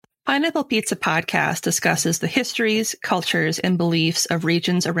Pineapple Pizza Podcast discusses the histories, cultures, and beliefs of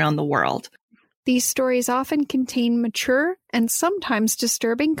regions around the world. These stories often contain mature and sometimes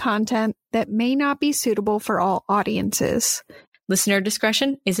disturbing content that may not be suitable for all audiences. Listener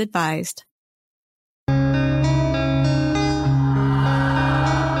discretion is advised.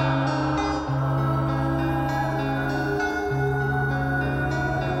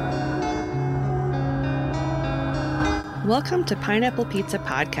 Welcome to Pineapple Pizza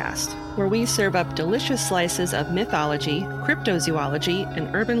Podcast, where we serve up delicious slices of mythology, cryptozoology,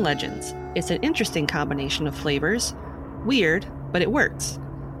 and urban legends. It's an interesting combination of flavors. Weird, but it works.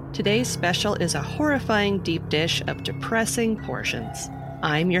 Today's special is a horrifying deep dish of depressing portions.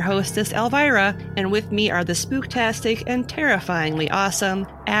 I'm your hostess, Elvira, and with me are the spooktastic and terrifyingly awesome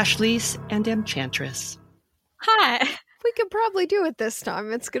Ashley's and Enchantress. Hi! We could probably do it this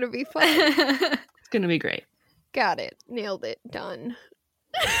time. It's going to be fun. It's going to be great. Got it. Nailed it. Done.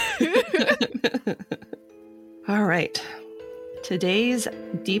 All right. Today's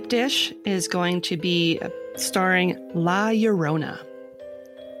deep dish is going to be starring La Llorona.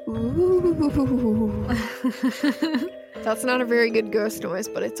 Ooh. That's not a very good ghost noise,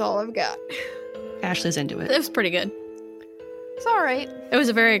 but it's all I've got. Ashley's into it. It was pretty good. It's all right. It was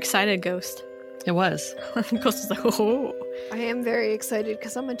a very excited ghost. It was. The ghost was like, oh. I am very excited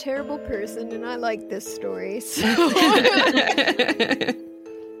because I'm a terrible person and I like this story. So.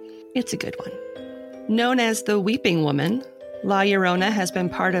 It's a good one. Known as the Weeping Woman, La Llorona has been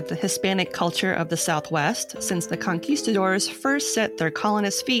part of the Hispanic culture of the Southwest since the conquistadors first set their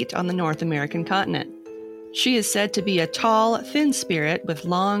colonist feet on the North American continent. She is said to be a tall, thin spirit with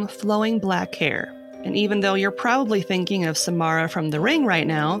long, flowing black hair. And even though you're probably thinking of Samara from The Ring right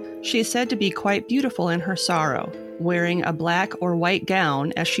now, she is said to be quite beautiful in her sorrow, wearing a black or white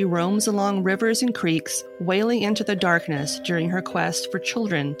gown as she roams along rivers and creeks, wailing into the darkness during her quest for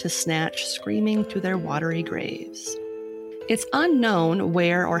children to snatch screaming to their watery graves. It's unknown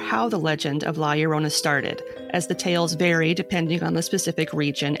where or how the legend of La Llorona started, as the tales vary depending on the specific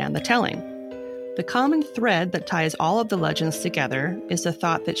region and the telling. The common thread that ties all of the legends together is the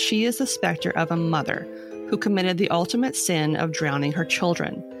thought that she is the specter of a mother who committed the ultimate sin of drowning her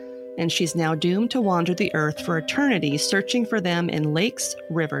children, and she's now doomed to wander the earth for eternity searching for them in lakes,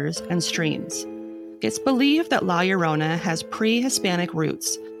 rivers, and streams. It's believed that La Llorona has pre-Hispanic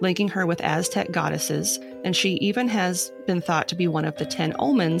roots, linking her with Aztec goddesses, and she even has been thought to be one of the 10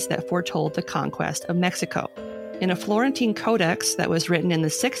 omens that foretold the conquest of Mexico. In a Florentine codex that was written in the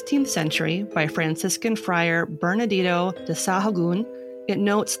 16th century by Franciscan friar Bernardino de Sahagún, it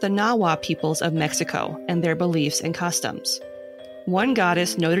notes the Nahua peoples of Mexico and their beliefs and customs. One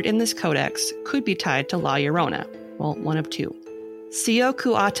goddess noted in this codex could be tied to La Llorona, well, one of two.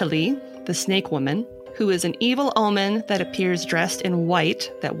 Ciacuatli, the snake woman, who is an evil omen that appears dressed in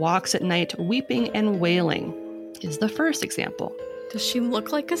white that walks at night weeping and wailing, is the first example. Does she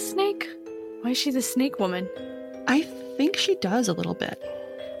look like a snake? Why is she the snake woman? I think she does a little bit.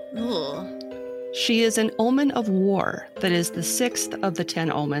 Ugh. She is an omen of war that is the 6th of the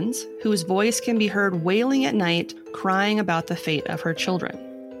 10 omens, whose voice can be heard wailing at night, crying about the fate of her children.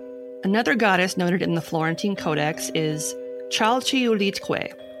 Another goddess noted in the Florentine Codex is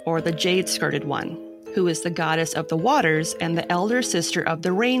Chalchiulitzque, or the jade-skirted one, who is the goddess of the waters and the elder sister of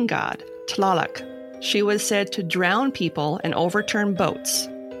the rain god, Tlaloc. She was said to drown people and overturn boats,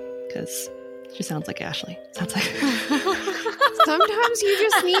 because she sounds like Ashley. Sounds like. Sometimes you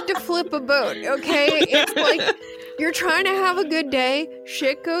just need to flip a boat, okay? It's like you're trying to have a good day,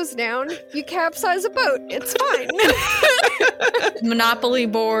 shit goes down, you capsize a boat. It's fine. Monopoly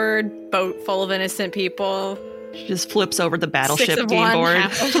board, boat full of innocent people. She just flips over the battleship 6 of game one, board.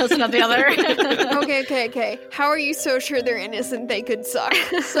 half a dozen of the other. Okay. How are you so sure they're innocent they could suck?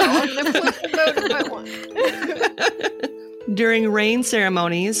 So I'm going to flip the boat if I want. During rain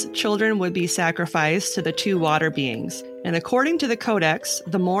ceremonies, children would be sacrificed to the 2 water beings. And according to the Codex,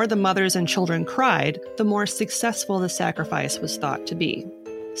 the more the mothers and children cried, the more successful the sacrifice was thought to be.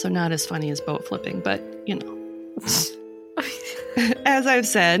 So not as funny as boat flipping, but, you know. As I've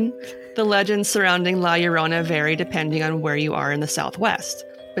said, the legends surrounding La Llorona vary depending on where you are in the Southwest.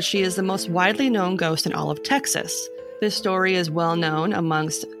 But she is the most widely known ghost in all of Texas. This story is well known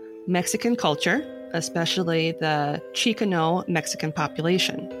amongst Mexican culture, especially the Chicano Mexican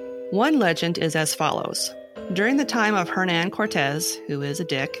population. One legend is as follows. During the time of Hernan Cortez, who is a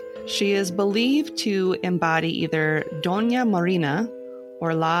dick, she is believed to embody either Doña Marina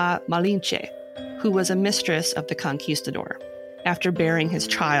or La Malinche, who was a mistress of the conquistador. After bearing his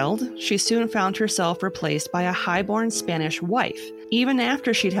child, she soon found herself replaced by a highborn Spanish wife, even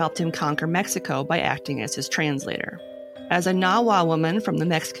after she'd helped him conquer Mexico by acting as his translator. As a Nahua woman from the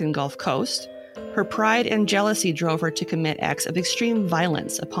Mexican Gulf Coast, her pride and jealousy drove her to commit acts of extreme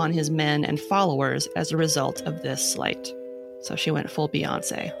violence upon his men and followers as a result of this slight. So she went full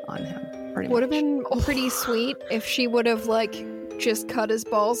Beyonce on him, pretty much. Would have been pretty sweet if she would have, like, just cut his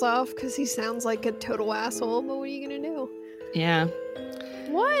balls off, because he sounds like a total asshole, but what are you gonna do? Yeah.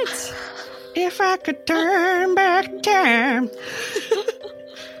 What? If I could turn back time.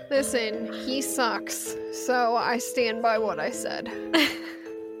 Listen, he sucks, so I stand by what I said.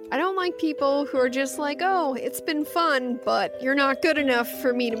 I don't like people who are just like, oh, it's been fun, but you're not good enough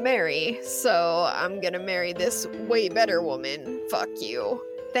for me to marry, so I'm gonna marry this way better woman. Fuck you.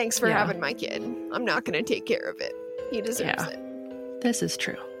 Thanks for having my kid. I'm not gonna take care of it. He deserves it. This is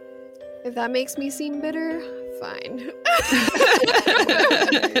true. If that makes me seem bitter, fine.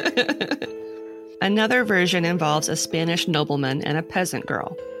 Another version involves a Spanish nobleman and a peasant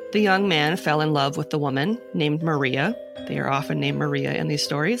girl. The young man fell in love with the woman named Maria. They are often named Maria in these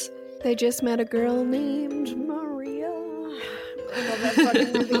stories. They just met a girl named Maria. I love that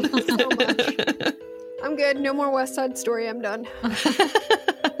fucking movie so much. I'm good. No more West Side Story. I'm done.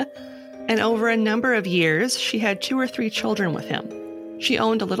 And over a number of years, she had 2 or 3 children with him. She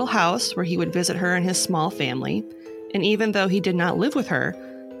owned a little house where he would visit her and his small family. And even though he did not live with her,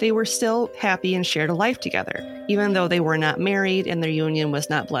 they were still happy and shared a life together, even though they were not married and their union was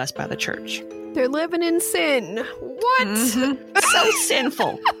not blessed by the church. They're living in sin. What? Mm-hmm. So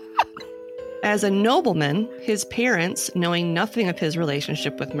sinful. As a nobleman, his parents, knowing nothing of his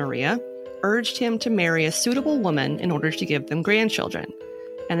relationship with Maria, urged him to marry a suitable woman in order to give them grandchildren.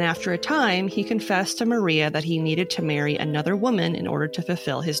 And after a time, he confessed to Maria that he needed to marry another woman in order to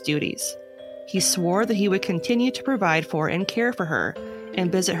fulfill his duties. He swore that he would continue to provide for and care for her, and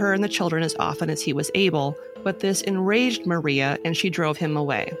visit her and the children as often as he was able, but this enraged Maria and she drove him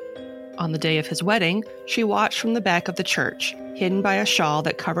away. On the day of his wedding, she watched from the back of the church, hidden by a shawl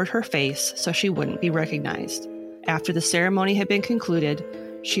that covered her face so she wouldn't be recognized. After the ceremony had been concluded,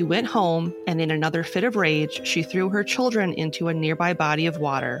 she went home, and in another fit of rage, she threw her children into a nearby body of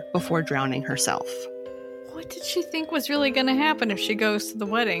water before drowning herself. What did she think was really going to happen if she goes to the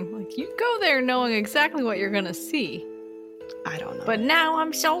wedding? Like, you go there knowing exactly what you're going to see. I don't know. But now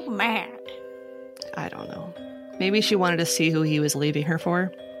I'm so mad. I don't know. Maybe she wanted to see who he was leaving her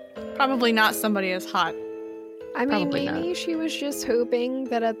for. Probably not somebody as hot. I mean, Probably maybe not. she was just hoping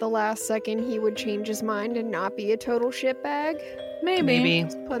that at the last second he would change his mind and not be a total shitbag. Maybe.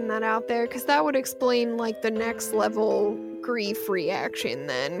 Just putting that out there, because that would explain, like, the next level grief reaction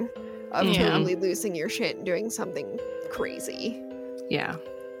then of totally losing your shit and doing something crazy. Yeah.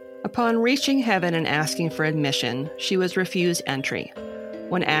 Upon reaching heaven and asking for admission, she was refused entry.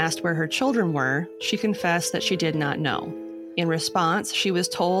 When asked where her children were, she confessed that she did not know. In response, she was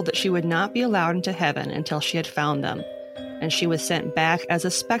told that she would not be allowed into heaven until she had found them, and she was sent back as a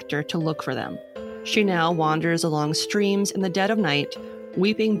specter to look for them. She now wanders along streams in the dead of night,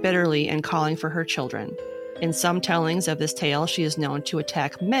 weeping bitterly and calling for her children. In some tellings of this tale, she is known to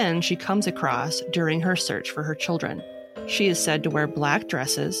attack men she comes across during her search for her children. She is said to wear black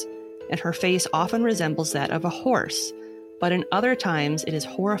dresses, and her face often resembles that of a horse, but in other times it is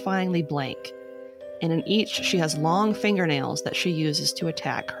horrifyingly blank. And in each, she has long fingernails that she uses to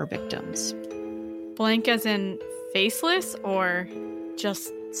attack her victims. Blank as in faceless or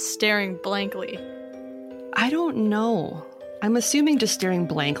just staring blankly? I don't know. I'm assuming just staring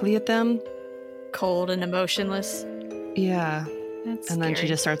blankly at them. Cold and emotionless. Yeah. That's And then she scary.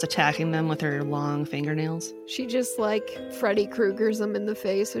 just starts attacking them with her long fingernails. She just, like, Freddy Krueger's them in the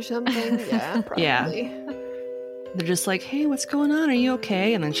face or something? Yeah, probably. Yeah. They're just like, hey, what's going on? Are you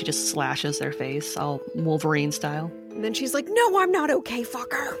okay? And then she just slashes their face, all Wolverine style. And then she's like, no, I'm not okay,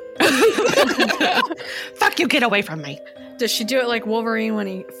 fucker. Fuck you, get away from me. Does she do it like Wolverine when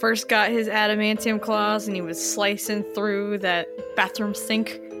he first got his adamantium claws and he was slicing through that bathroom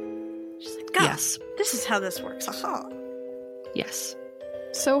sink? She's like, God, Yes. this is how this works. Aha. Yes.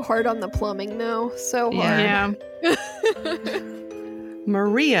 So hard on the plumbing, though. So hard. Yeah.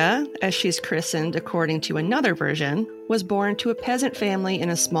 Maria, as she's christened according to another version, was born to a peasant family in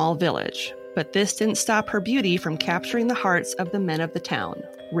a small village. But this didn't stop her beauty from capturing the hearts of the men of the town,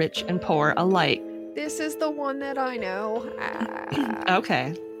 rich and poor alike. This is the one that I know.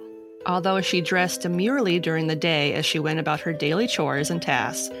 Okay. Although she dressed demurely during the day as she went about her daily chores and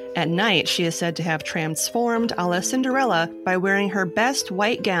tasks, at night she is said to have transformed a la Cinderella by wearing her best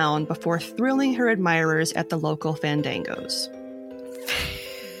white gown before thrilling her admirers at the local fandangos.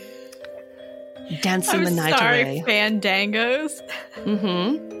 Dancing the night away. Fandangos.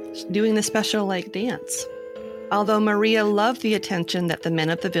 Mm-hmm. Doing the special, dance. Although Maria loved the attention that the men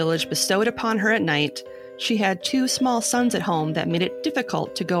of the village bestowed upon her at night, She had 2 small sons at home that made it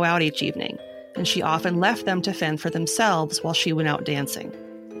difficult to go out each evening, and she often left them to fend for themselves while she went out dancing.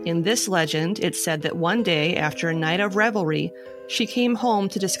 In this legend, it's said that one day, after a night of revelry, she came home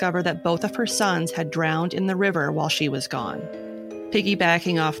to discover that both of her sons had drowned in the river while she was gone.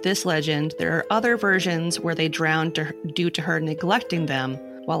 Piggybacking off this legend, there are other versions where they drowned due to her neglecting them,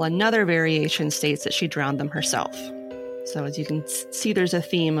 while another variation states that she drowned them herself. So as you can see, there's a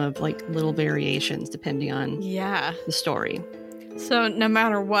theme of like little variations depending on the story. So no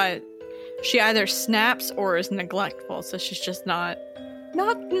matter what, she either snaps or is neglectful, so she's just not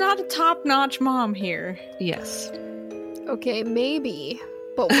a top-notch mom here. Yes. Okay, maybe.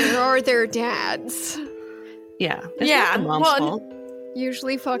 But where are their dads? Yeah. Not the mom's fault.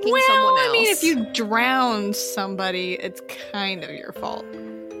 Usually fucking someone else. I mean, if you drown somebody, it's kind of your fault.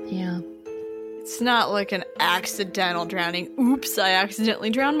 Yeah. It's not like an accidental drowning. Oops, I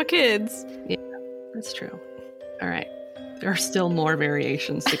accidentally drowned my kids. Yeah, that's true. All right. There are still more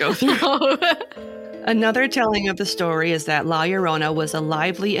variations to go through. Another telling of the story is that La Llorona was a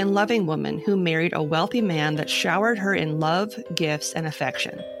lively and loving woman who married a wealthy man that showered her in love, gifts, and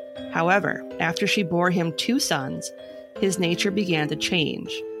affection. However, after she bore him 2 sons, his nature began to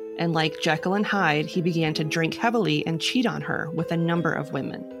change, and like Jekyll and Hyde, he began to drink heavily and cheat on her with a number of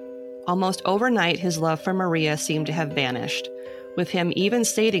women. Almost overnight, his love for Maria seemed to have vanished, with him even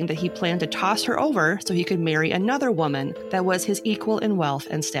stating that he planned to toss her over so he could marry another woman that was his equal in wealth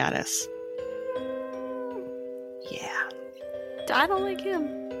and status. Yeah. I don't like him.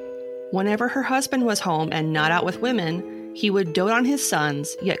 Whenever her husband was home and not out with women, he would dote on his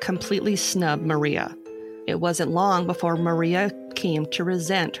sons, yet completely snub Maria. It wasn't long before Maria came to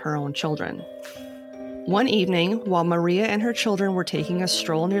resent her own children. One evening, while Maria and her children were taking a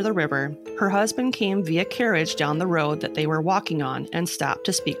stroll near the river, her husband came via carriage down the road that they were walking on and stopped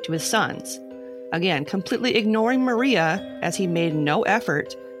to speak to his sons. Again, completely ignoring Maria, as he made no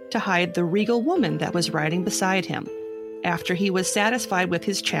effort to hide the regal woman that was riding beside him. After he was satisfied with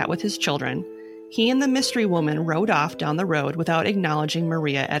his chat with his children, he and the mystery woman rode off down the road without acknowledging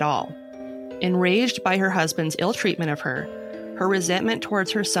Maria at all. Enraged by her husband's ill treatment of her, her resentment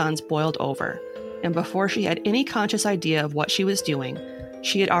towards her sons boiled over, and before she had any conscious idea of what she was doing,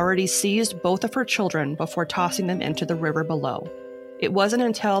 she had already seized both of her children before tossing them into the river below. It wasn't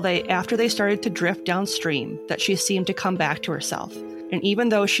until after they started to drift downstream that she seemed to come back to herself, and even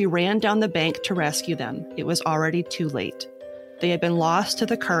though she ran down the bank to rescue them, it was already too late. They had been lost to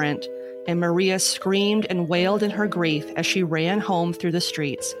the current, and Maria screamed and wailed in her grief as she ran home through the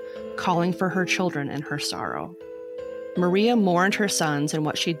streets, calling for her children in her sorrow. Maria mourned her sons and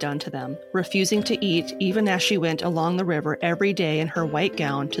what she'd done to them, refusing to eat even as she went along the river every day in her white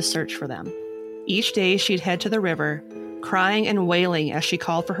gown to search for them. Each day she'd head to the river, crying and wailing as she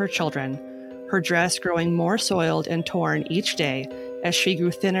called for her children, her dress growing more soiled and torn each day as she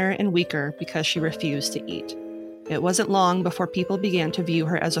grew thinner and weaker because she refused to eat. It wasn't long before people began to view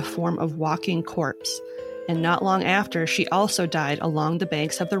her as a form of walking corpse, and not long after, she also died along the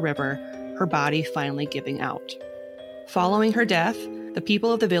banks of the river, her body finally giving out. Following her death, the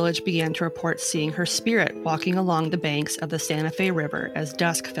people of the village began to report seeing her spirit walking along the banks of the Santa Fe River as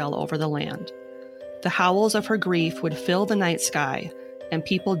dusk fell over the land. The howls of her grief would fill the night sky, and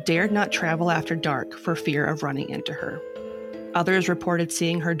people dared not travel after dark for fear of running into her. Others reported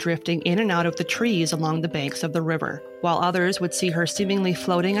seeing her drifting in and out of the trees along the banks of the river, while others would see her seemingly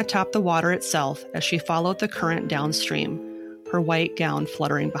floating atop the water itself as she followed the current downstream, her white gown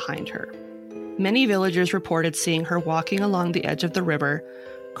fluttering behind her. Many villagers reported seeing her walking along the edge of the river,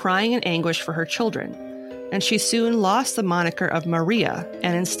 crying in anguish for her children, and she soon lost the moniker of Maria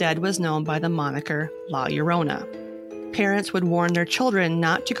and instead was known by the moniker La Llorona. Parents would warn their children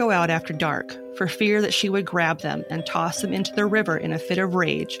not to go out after dark for fear that she would grab them and toss them into the river in a fit of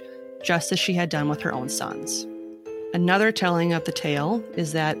rage, just as she had done with her own sons. Another telling of the tale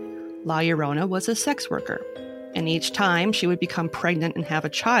is that La Llorona was a sex worker, and each time she would become pregnant and have a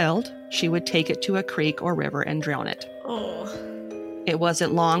child, she would take it to a creek or river and drown it. Oh. It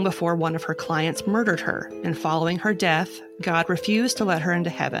wasn't long before one of her clients murdered her, and following her death, God refused to let her into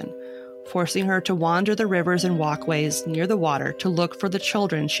heaven, forcing her to wander the rivers and walkways near the water to look for the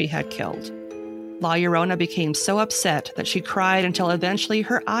children she had killed. La Llorona became so upset that she cried until eventually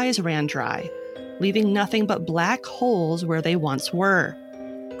her eyes ran dry, leaving nothing but black holes where they once were.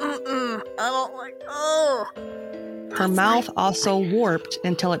 I don't like. Oh. Her mouth also warped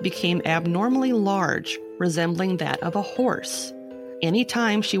until it became abnormally large, resembling that of a horse. Any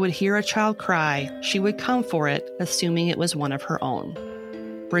time she would hear a child cry, she would come for it, assuming it was one of her own.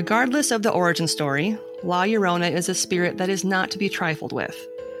 Regardless of the origin story, La Llorona is a spirit that is not to be trifled with.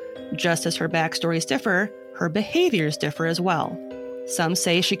 Just as her backstories differ, her behaviors differ as well. Some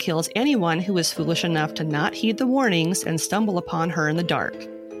say she kills anyone who is foolish enough to not heed the warnings and stumble upon her in the dark,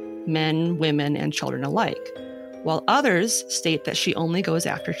 men, women, and children alike, while others state that she only goes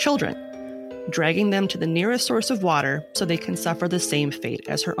after children, dragging them to the nearest source of water so they can suffer the same fate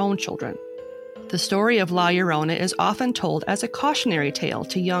as her own children. The story of La Llorona is often told as a cautionary tale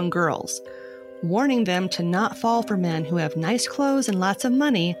to young girls, warning them to not fall for men who have nice clothes and lots of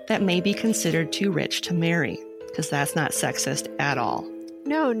money that may be considered too rich to marry, because that's not sexist at all.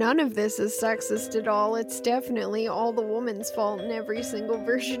 No, none of this is sexist at all. It's definitely all the woman's fault in every single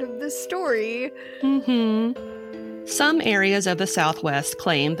version of this story. Some areas of the Southwest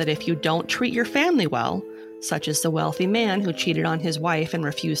claim that if you don't treat your family well, such as the wealthy man who cheated on his wife and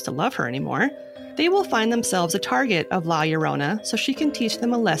refused to love her anymore, they will find themselves a target of La Llorona so she can teach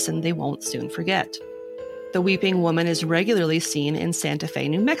them a lesson they won't soon forget. The Weeping Woman is regularly seen in Santa Fe,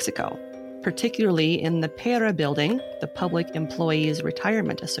 New Mexico, particularly in the PERA building, the Public Employees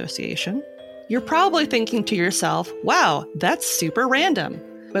Retirement Association. You're probably thinking to yourself, wow, that's super random.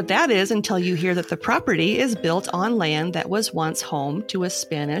 But that is until you hear that the property is built on land that was once home to a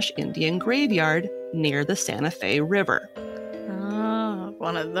Spanish Indian graveyard near the Santa Fe River.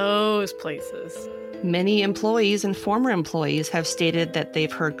 One of those places. Many employees and former employees have stated that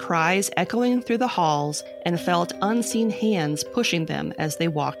they've heard cries echoing through the halls and felt unseen hands pushing them as they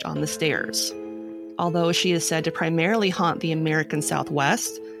walked on the stairs. Although she is said to primarily haunt the American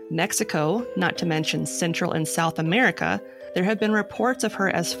Southwest, Mexico, not to mention Central and South America, there have been reports of her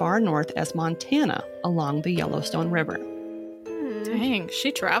as far north as Montana along the Yellowstone River. Dang,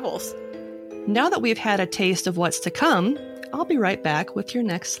 she travels. Now that we've had a taste of what's to come, I'll be right back with your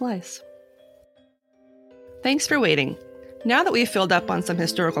next slice. Thanks for waiting. Now that we've filled up on some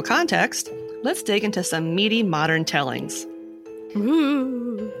historical context, let's dig into some meaty modern tellings.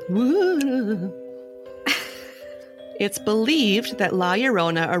 Woo. Woo. It's believed that La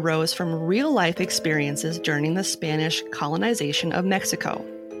Llorona arose from real-life experiences during the Spanish colonization of Mexico.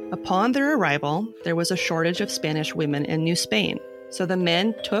 Upon their arrival, there was a shortage of Spanish women in New Spain, so the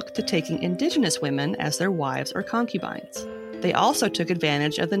men took to taking indigenous women as their wives or concubines. They also took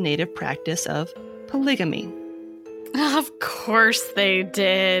advantage of the native practice of polygamy. Of course they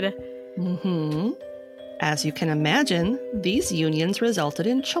did. As you can imagine, these unions resulted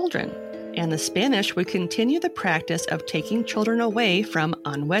in children, and the Spanish would continue the practice of taking children away from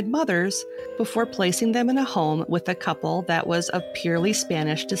unwed mothers before placing them in a home with a couple that was of purely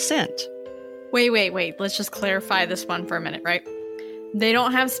Spanish descent. Wait. Let's just clarify this one for a minute, right? They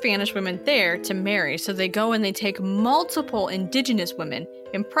don't have Spanish women there to marry, so they go and they take multiple indigenous women,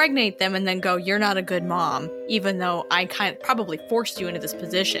 impregnate them, and then go, you're not a good mom, even though I probably forced you into this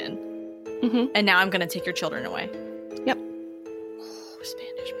position. And now I'm going to take your children away. Yep. Oh,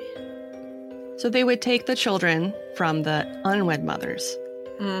 Spanish man. So they would take the children from the unwed mothers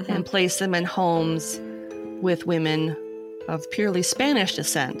and place them in homes with women of purely Spanish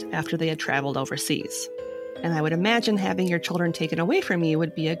descent after they had traveled overseas. And I would imagine having your children taken away from you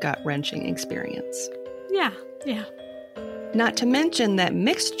would be a gut-wrenching experience. Yeah. Not to mention that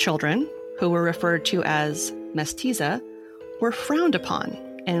mixed children, who were referred to as mestiza, were frowned upon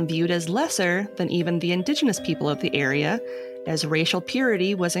and viewed as lesser than even the indigenous people of the area, as racial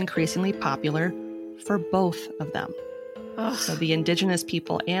purity was increasingly popular for both of them. Ugh. So the indigenous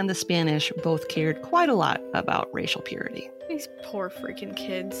people and the Spanish both cared quite a lot about racial purity. These poor freaking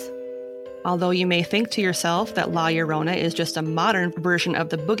kids. Although you may think to yourself that La Llorona is just a modern version of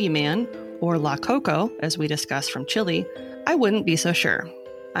the boogeyman, or La Coco, as we discussed from Chile, I wouldn't be so sure.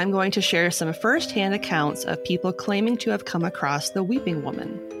 I'm going to share some first-hand accounts of people claiming to have come across the Weeping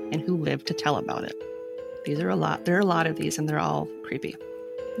Woman and who lived to tell about it. There are a lot of these, and they're all creepy.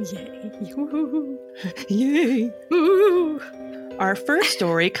 Yay. Woo. Yay! Woo. Our first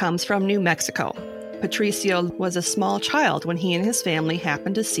story comes from New Mexico. Patricio was a small child when he and his family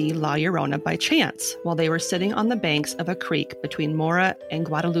happened to see La Llorona by chance while they were sitting on the banks of a creek between Mora and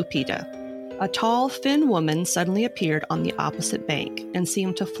Guadalupita. A tall, thin woman suddenly appeared on the opposite bank and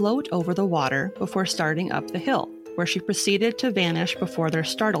seemed to float over the water before starting up the hill, where she proceeded to vanish before their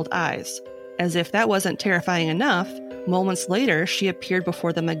startled eyes. As if that wasn't terrifying enough, moments later she appeared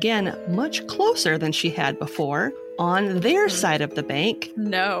before them again, much closer than she had before, on their side of the bank.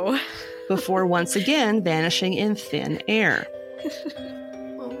 No. Before once again vanishing in thin air.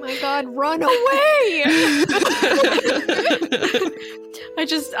 Oh my god, run away!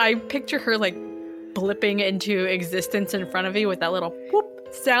 I picture her like blipping into existence in front of you with that little whoop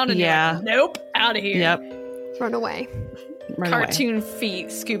sound and you're like, nope, out of here. Yep. Run away. run away. Cartoon feet,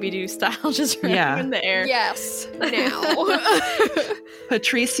 Scooby-Doo style, just running in the air. Yes, now.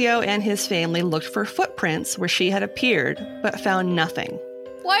 Patricio and his family looked for footprints where she had appeared, but found nothing.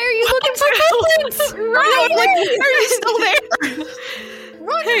 Why are you looking for footprints? Are you still there?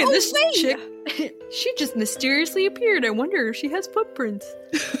 Run Hey, away. this chick, she just mysteriously appeared. I wonder if she has footprints.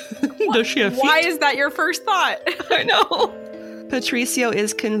 Does she have feet? Why is that your first thought? I know. Patricio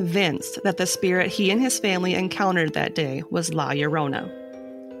is convinced that the spirit he and his family encountered that day was La Llorona.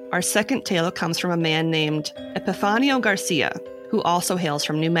 Our second tale comes from a man named Epifanio Garcia, who also hails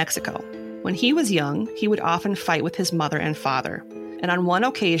from New Mexico. When he was young, he would often fight with his mother and father. And on one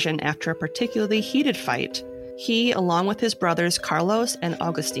occasion, after a particularly heated fight, he, along with his brothers Carlos and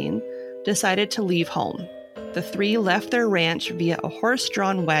Augustine, decided to leave home. The three left their ranch via a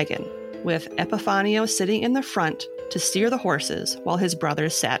horse-drawn wagon, with Epifanio sitting in the front to steer the horses while his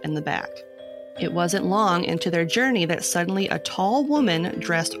brothers sat in the back. It wasn't long into their journey that suddenly a tall woman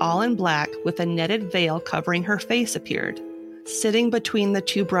dressed all in black with a netted veil covering her face appeared, sitting between the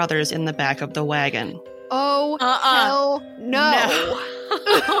two brothers in the back of the wagon. Oh, hell no.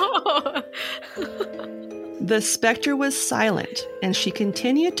 The specter was silent, and she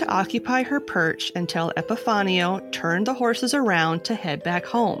continued to occupy her perch until Epifanio turned the horses around to head back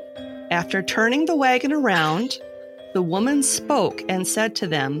home. After turning the wagon around, the woman spoke and said to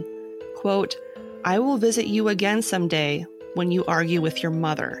them, quote, "I will visit you again someday when you argue with your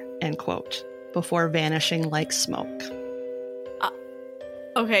mother," end quote, before vanishing like smoke.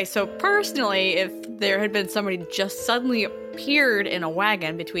 Okay, so personally, if there had been somebody just suddenly appeared in a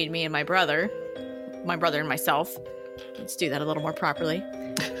wagon between me and my brother and myself, let's do that a little more properly.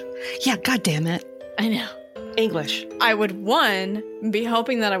 Yeah, God damn it. I know. English. I would, one, be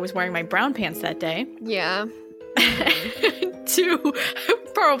hoping that I was wearing my brown pants that day. Yeah. Two,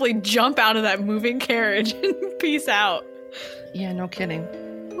 probably jump out of that moving carriage and peace out. Yeah, no kidding.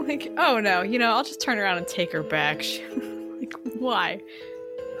 Like, oh no, I'll just turn around and take her back. Like, why?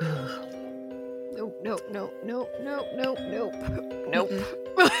 Nope.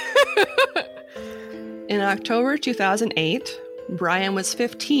 In October 2008, Brian was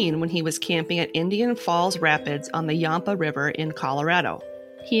 15 when he was camping at Indian Falls Rapids on the Yampa River in Colorado.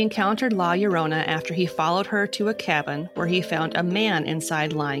 He encountered La Llorona after he followed her to a cabin where he found a man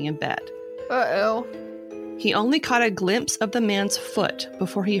inside lying in bed. Uh-oh. He only caught a glimpse of the man's foot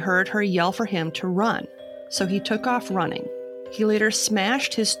before he heard her yell for him to run, so he took off running. He later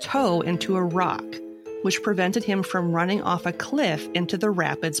smashed his toe into a rock, which prevented him from running off a cliff into the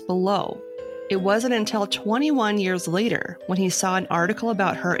rapids below. It wasn't until 21 years later when he saw an article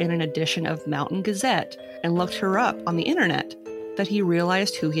about her in an edition of Mountain Gazette and looked her up on the internet that he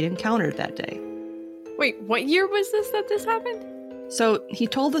realized who he'd encountered that day. Wait, what year was that this happened? So he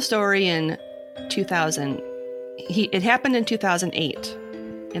told the story in 2000. It happened in 2008,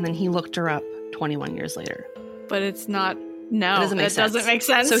 and then he looked her up 21 years later. But it's not. No, doesn't make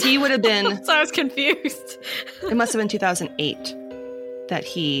sense. So he would have been. So I was confused. It must have been 2008 that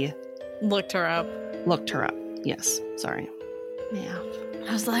he looked her up. Yes, sorry. Yeah.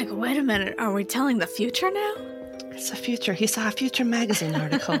 I was like, wait a minute, are we telling the future now? It's the future. He saw a Future magazine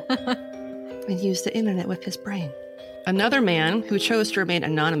article and used the internet with his brain. Another man who chose to remain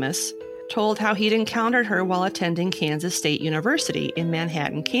anonymous told how he'd encountered her while attending Kansas State University in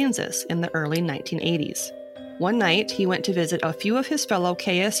Manhattan, Kansas in the early 1980s. One night, he went to visit a few of his fellow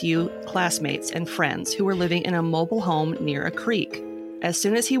KSU classmates and friends who were living in a mobile home near a creek. As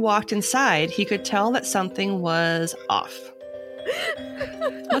soon as he walked inside, he could tell that something was off.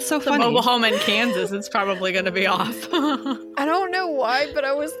 What's so funny? The mobile home in Kansas, it's probably going to be off. I don't know why, but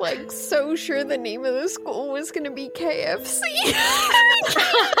I was like so sure the name of the school was going to be KFC.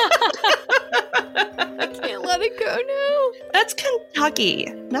 I can't let it go now. That's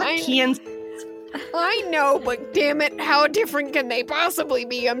Kentucky, not Kansas. I know, but damn it, how different can they possibly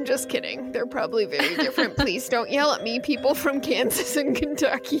be? I'm just kidding. They're probably very different. Please don't yell at me, people from Kansas and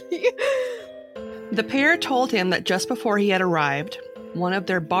Kentucky. The pair told him that just before he had arrived, one of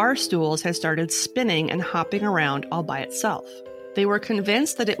their bar stools had started spinning and hopping around all by itself. They were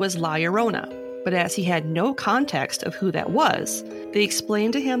convinced that it was La Llorona, but as he had no context of who that was, they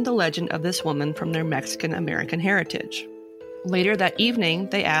explained to him the legend of this woman from their Mexican-American heritage. Later that evening,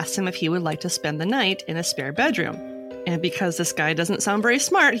 they asked him if he would like to spend the night in a spare bedroom. And because this guy doesn't sound very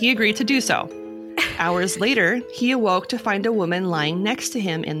smart, he agreed to do so. Hours later, he awoke to find a woman lying next to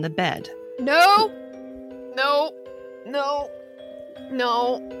him in the bed. No.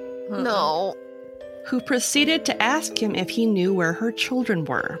 Who proceeded to ask him if he knew where her children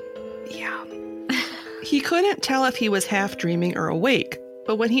were. Yeah. He couldn't tell if he was half dreaming or awake,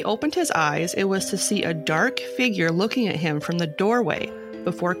 But when he opened his eyes, it was to see a dark figure looking at him from the doorway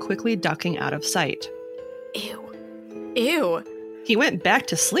before quickly ducking out of sight. Ew. He went back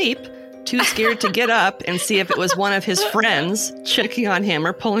to sleep, too scared to get up and see if it was one of his friends checking on him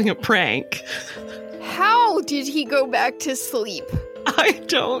or pulling a prank. How did he go back to sleep? I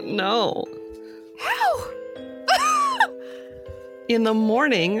don't know. How? In the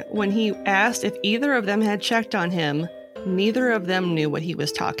morning, when he asked if either of them had checked on him, neither of them knew what he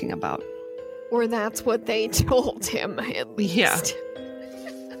was talking about. Or that's what they told him, at least. Yeah.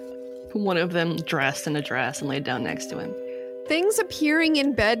 One of them dressed in a dress and laid down next to him. Things appearing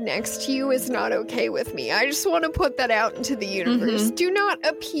in bed next to you is not okay with me. I just want to put that out into the universe. Mm-hmm. Do not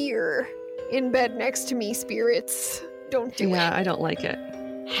appear in bed next to me, spirits. Don't do it. Yeah, I don't like it.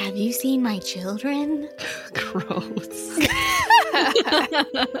 Have you seen my children? Gross.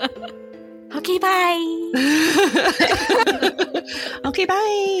 Okay, bye. Okay,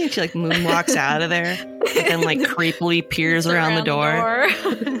 bye. She like moonwalks out of there and then like creepily peers around the door.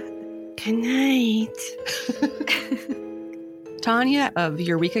 Good night. Tanya of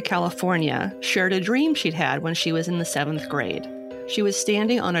Eureka, California, shared a dream she'd had when she was in the 7th grade. She was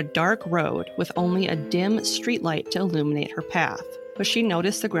standing on a dark road with only a dim streetlight to illuminate her path, but she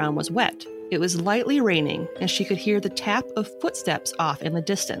noticed the ground was wet. It was lightly raining, and she could hear the tap of footsteps off in the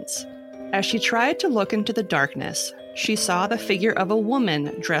distance. As she tried to look into the darkness, she saw the figure of a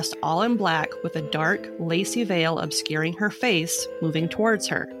woman dressed all in black with a dark, lacy veil obscuring her face moving towards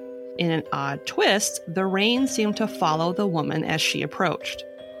her. In an odd twist, the rain seemed to follow the woman as she approached.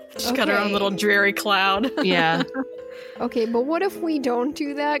 She's got her own little dreary cloud. Yeah. Okay, but what if we don't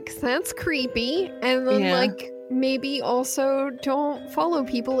do that? Because that's creepy. And then, Yeah. like, maybe also don't follow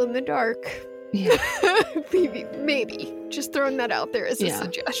people in the dark. Yeah. Maybe. Just throwing that out there as a Yeah.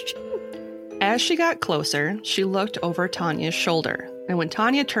 suggestion. As she got closer, she looked over Tanya's shoulder, and when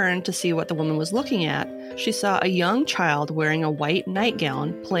Tanya turned to see what the woman was looking at, she saw a young child wearing a white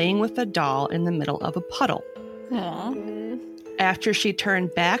nightgown playing with a doll in the middle of a puddle. Aww. After she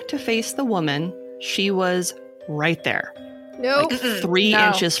turned back to face the woman, she was right there, Nope. like 3 No.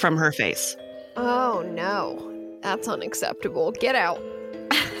 inches from her face. Oh, no. That's unacceptable. Get out.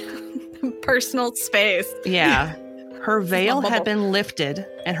 Personal space. Yeah. Her veil had bubble. been lifted,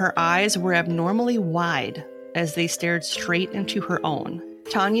 and her eyes were abnormally wide as they stared straight into her own.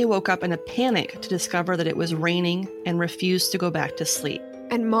 Tanya woke up in a panic to discover that it was raining and refused to go back to sleep.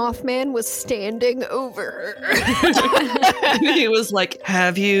 And Mothman was standing over her. He was like,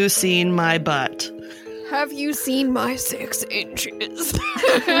 "Have you seen my butt?" Have you seen my 6 inches?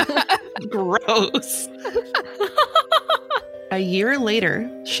 Gross. A year later,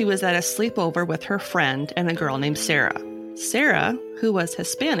 she was at a sleepover with her friend and a girl named Sarah. Sarah, who was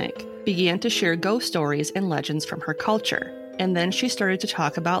Hispanic, began to share ghost stories and legends from her culture, and then she started to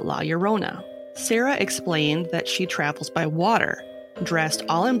talk about La Llorona. Sarah explained that she travels by water, dressed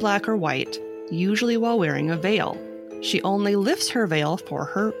all in black or white, usually while wearing a veil. She only lifts her veil for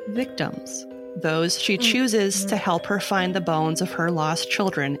her victims, those she chooses to help her find the bones of her lost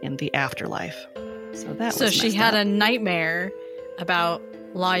children in the afterlife. So she had a nightmare about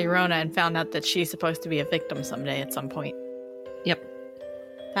La Llorona and found out that she's supposed to be a victim someday at some point. Yep.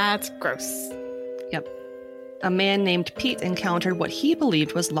 That's gross. Yep. A man named Pete encountered what he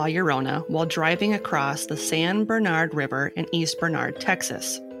believed was La Llorona while driving across the San Bernard River in East Bernard,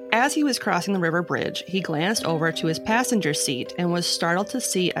 Texas. As he was crossing the river bridge, he glanced over to his passenger seat and was startled to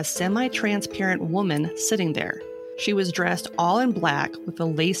see a semi-transparent woman sitting there. She was dressed all in black with a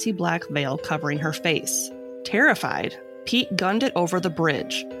lacy black veil covering her face. Terrified, Pete gunned it over the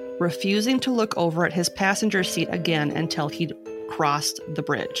bridge, refusing to look over at his passenger seat again until he'd crossed the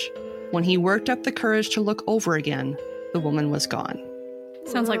bridge. When he worked up the courage to look over again, the woman was gone.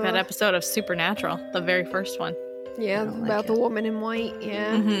 Sounds like that episode of Supernatural, the very first one. Yeah, don't like about the it. woman in white.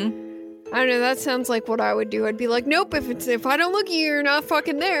 Yeah. Mm-hmm. I don't know, that sounds like what I would do. I'd be like, nope, if I don't look at you, you're not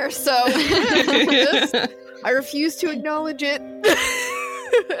fucking there. So I refuse to acknowledge it.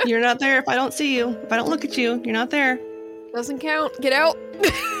 You're not there if I don't see you. If I don't look at you, you're not there. Doesn't count. Get out.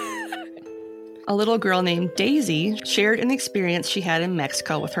 A little girl named Daisy shared an experience she had in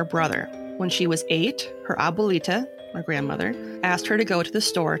Mexico with her brother. When she was 8, her abuelita, her grandmother, asked her to go to the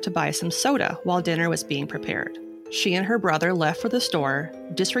store to buy some soda while dinner was being prepared. She and her brother left for the store,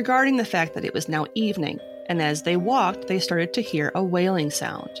 disregarding the fact that it was now evening, and as they walked, they started to hear a wailing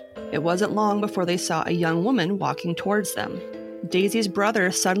sound. It wasn't long before they saw a young woman walking towards them. Daisy's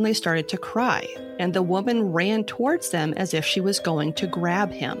brother suddenly started to cry, and the woman ran towards them as if she was going to grab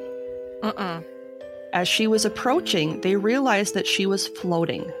him. As she was approaching, they realized that she was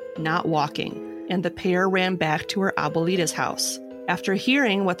floating, not walking, and the pair ran back to her abuelita's house. After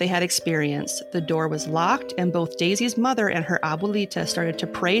hearing what they had experienced, the door was locked, and both Daisy's mother and her abuelita started to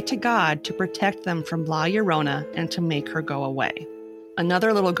pray to God to protect them from La Llorona and to make her go away.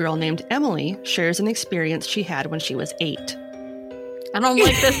 Another little girl named Emily shares an experience she had when she was 8. I don't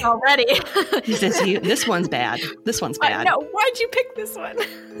like this already. This one's bad. This one's bad. No, why'd you pick this one?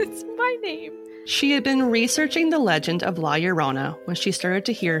 It's my name. She had been researching the legend of La Llorona when she started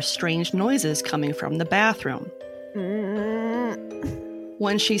to hear strange noises coming from the bathroom.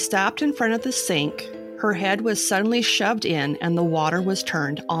 When she stopped in front of the sink, her head was suddenly shoved in and the water was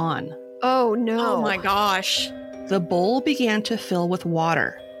turned on. Oh, no. Oh, my gosh. The bowl began to fill with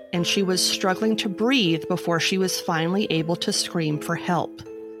water, and she was struggling to breathe before she was finally able to scream for help.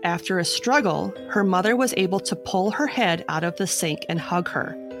 After a struggle, her mother was able to pull her head out of the sink and hug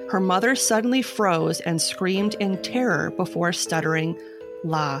her. Her mother suddenly froze and screamed in terror before stuttering,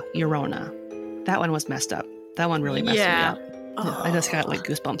 La Llorona. That one was messed up. That one really messed me up. Yeah, I just got like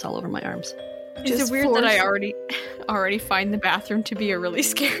goosebumps all over my arms. Is it weird that I already find the bathroom to be a really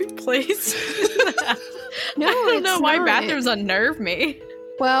scary place? No, I don't know why not. bathrooms unnerve me.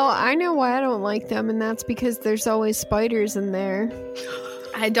 Well, I know why I don't like them, and that's because there's always spiders in there.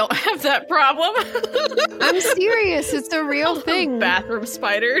 I don't have that problem. I'm serious. It's a real thing. Bathroom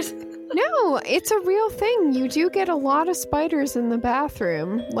spiders. No, it's a real thing. You do get a lot of spiders in the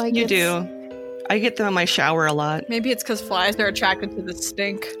bathroom. You do. I get them in my shower a lot. Maybe it's because flies are attracted to the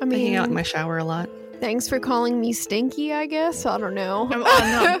stink. I I hang mean, out in my shower a lot. thanks for calling me stinky, I guess. I don't know.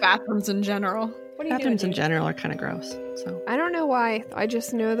 No, bathrooms in general. What are you Bathrooms doing, in general are kind of gross. So I don't know why. I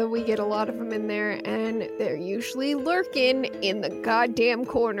just know that we get a lot of them in there, and they're usually lurking in the goddamn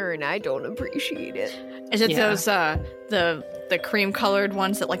corner, and I don't appreciate it. Is it Yeah. those the cream colored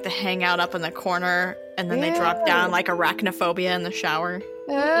ones that like to hang out up in the corner and then they drop down like arachnophobia in the shower?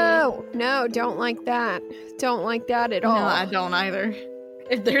 Oh, no, don't like that. Don't like that at all. No, I don't either.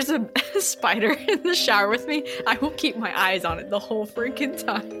 If there's a spider in the shower with me, I will keep my eyes on it the whole freaking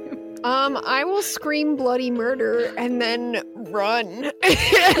time. I will scream bloody murder and then run.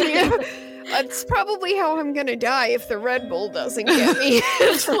 That's probably how I'm gonna die if the Red Bull doesn't get me.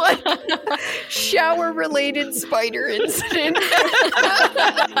 It's like shower-related spider incident.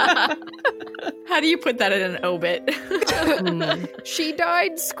 How do you put that in an obit? She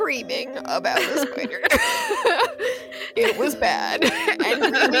died screaming about the spider. It was bad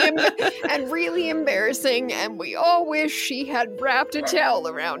and really embarrassing, and we all wish she had wrapped a towel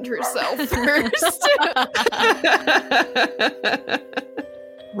around herself first.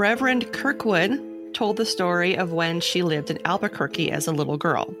 Reverend Kirkwood told the story of when she lived in Albuquerque as a little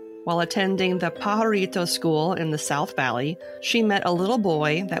girl. While attending the Pajarito School in the South Valley, she met a little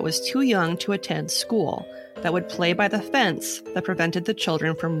boy that was too young to attend school, that would play by the fence that prevented the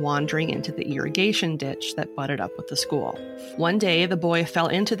children from wandering into the irrigation ditch that butted up with the school. One day, the boy fell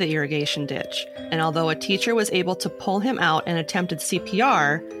into the irrigation ditch, and although a teacher was able to pull him out and attempted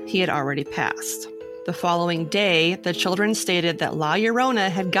CPR, he had already passed. The following day, the children stated that La Llorona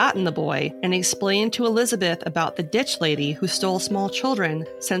had gotten the boy and explained to Elizabeth about the ditch lady who stole small children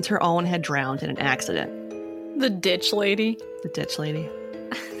since her own had drowned in an accident. The ditch lady. The ditch lady.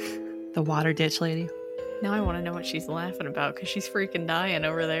 The water ditch lady. Now I want to know what she's laughing about because she's freaking dying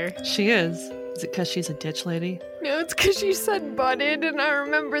over there. She is. Is it because she's a ditch lady? No, it's because you said butted, and I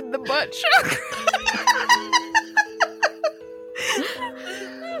remembered the butt joke.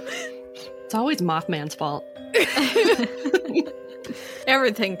 It's always Mothman's fault.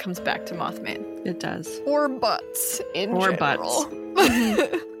 Everything comes back to Mothman. It does. Or butts in Or general.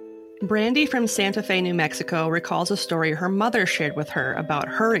 Brandy from Santa Fe, New Mexico recalls a story her mother shared with her about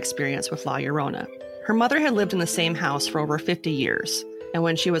her experience with La Llorona. Her mother had lived in the same house for over 50 years, and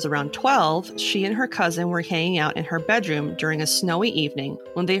when she was around 12, she and her cousin were hanging out in her bedroom during a snowy evening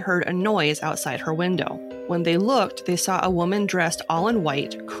when they heard a noise outside her window. When they looked, they saw a woman dressed all in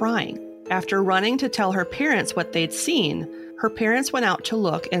white crying. After running to tell her parents what they'd seen, her parents went out to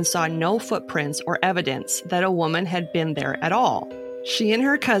look and saw no footprints or evidence that a woman had been there at all. She and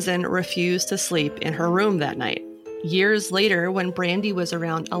her cousin refused to sleep in her room that night. Years later, when Brandy was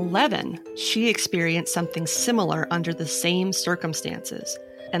around 11, she experienced something similar under the same circumstances,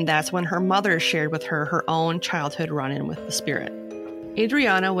 and that's when her mother shared with her her own childhood run-in with the spirit.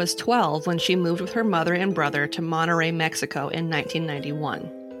 Adriana was 12 when she moved with her mother and brother to Monterrey, Mexico in 1991.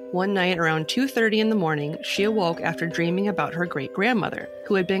 One night around 2:30 in the morning, she awoke after dreaming about her great-grandmother,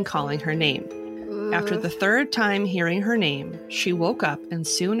 who had been calling her name. After the third time hearing her name, she woke up and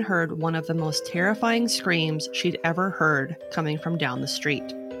soon heard one of the most terrifying screams she'd ever heard coming from down the street.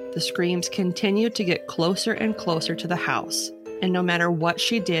 The screams continued to get closer and closer to the house, and no matter what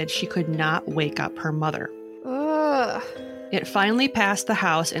she did, she could not wake up her mother. Ugh. It finally passed the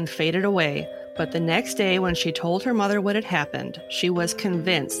house and faded away, but the next day when she told her mother what had happened, she was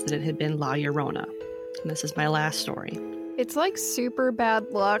convinced that it had been La Llorona. And this is my last story. It's like super bad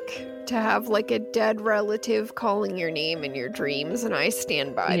luck to have like a dead relative calling your name in your dreams, and I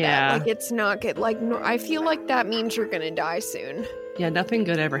stand by that. Like, it's not good. Like, no, I feel like that means you're gonna die soon. Yeah, nothing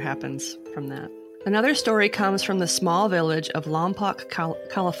good ever happens from that. Another story comes from the small village of Lompoc,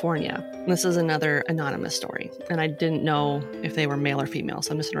 California. This is another anonymous story, and I didn't know if they were male or female,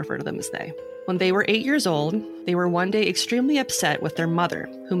 so I'm just going to refer to them as they. When they were 8 years old, they were one day extremely upset with their mother,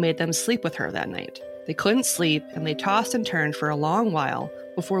 who made them sleep with her that night. They couldn't sleep, and they tossed and turned for a long while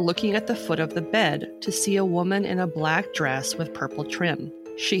before looking at the foot of the bed to see a woman in a black dress with purple trim.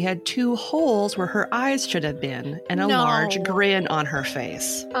 She had 2 holes where her eyes should have been and a large grin on her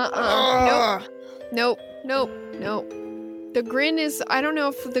face. Nope. The grin is, I don't know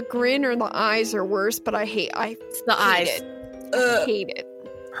if the grin or the eyes are worse, but it's the eyes. I hate it.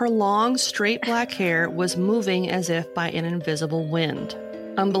 Her long, straight black hair was moving as if by an invisible wind.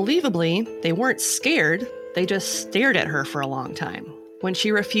 Unbelievably, they weren't scared, they just stared at her for a long time. When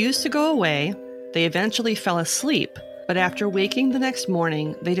she refused to go away, they eventually fell asleep, but after waking the next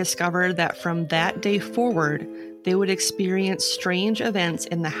morning, they discovered that from that day forward, they would experience strange events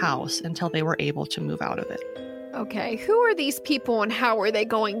in the house until they were able to move out of it. Okay, who are these people and how are they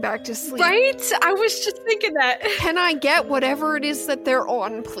going back to sleep? Right? I was just thinking that. Can I get whatever it is that they're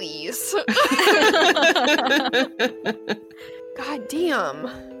on, please? God damn.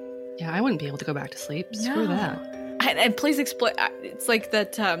 Yeah, I wouldn't be able to go back to sleep. Screw that. And please explain. It's like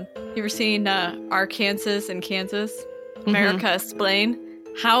that. You ever seen Arkansas and Kansas? America Explain.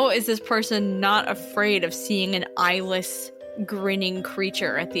 How is this person not afraid of seeing an eyeless, grinning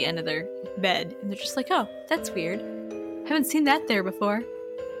creature at the end of their bed? And they're just like, oh, that's weird. Haven't seen that there before.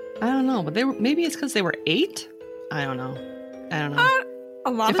 I don't know, but maybe it's because they were 8? I don't know.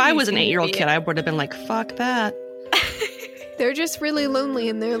 If I was an 8-year-old kid, I would have been like, fuck that. They're just really lonely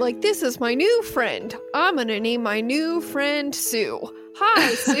and they're like, this is my new friend. I'm gonna name my new friend Sue.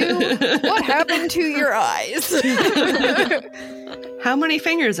 Hi, Sue. What happened to your eyes? How many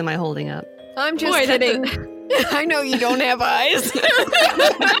fingers am I holding up? I'm just kidding. I know you don't have eyes.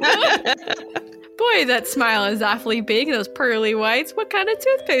 Boy, that smile is awfully big. Those pearly whites. What kind of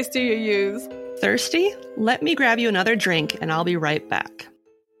toothpaste do you use? Thirsty? Let me grab you another drink and I'll be right back.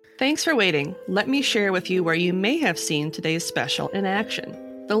 Thanks for waiting. Let me share with you where you may have seen today's special in action.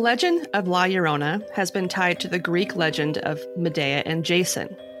 The legend of La Llorona has been tied to the Greek legend of Medea and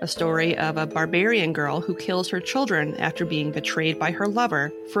Jason, a story of a barbarian girl who kills her children after being betrayed by her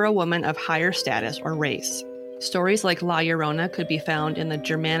lover for a woman of higher status or race. Stories like La Llorona could be found in the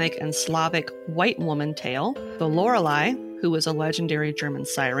Germanic and Slavic white woman tale, the Lorelei, who was a legendary German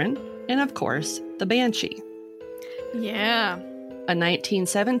siren, and of course, the Banshee. Yeah. A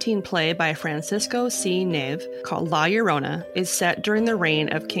 1917 play by Francisco C. Neve called La Llorona is set during the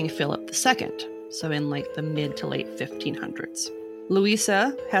reign of King Philip II, so in like the mid to late 1500s.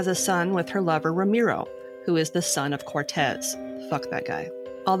 Luisa has a son with her lover Ramiro, who is the son of Cortez. Fuck that guy.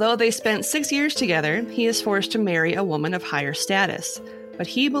 Although they spent 6 years together, he is forced to marry a woman of higher status, but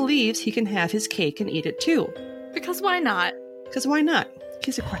he believes he can have his cake and eat it too. Because why not? Because why not?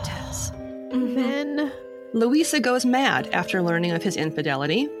 He's a Cortez. Then Luisa goes mad after learning of his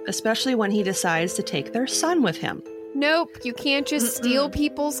infidelity, especially when he decides to take their son with him. Nope, you can't just steal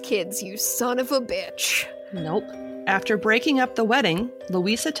people's kids, you son of a bitch. Nope. After breaking up the wedding,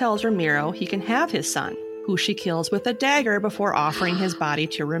 Luisa tells Ramiro he can have his son, who she kills with a dagger before offering his body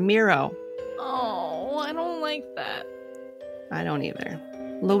to Ramiro. Oh, I don't like that. I don't either.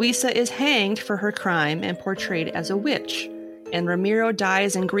 Luisa is hanged for her crime and portrayed as a witch, and Ramiro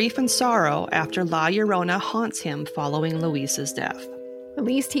dies in grief and sorrow after La Llorona haunts him following Luisa's death. At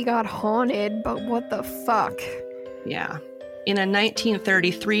least he got haunted, but what the fuck? Yeah. In a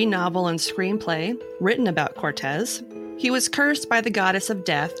 1933 novel and screenplay written about Cortez, he was cursed by the goddess of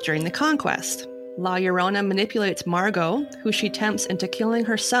death during the conquest. La Llorona manipulates Margot, who she tempts into killing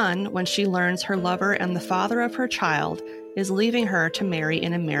her son when she learns her lover and the father of her child is leaving her to marry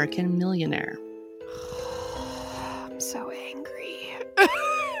an American millionaire. I'm so angry.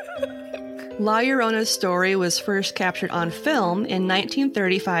 La Llorona's story was first captured on film in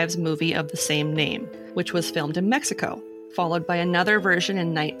 1935's movie of the same name, which was filmed in Mexico, followed by another version in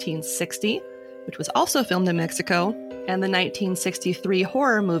 1960, which was also filmed in Mexico, and the 1963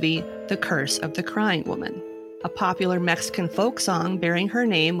 horror movie, The Curse of the Crying Woman. A popular Mexican folk song bearing her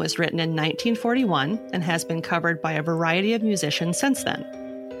name was written in 1941 and has been covered by a variety of musicians since then.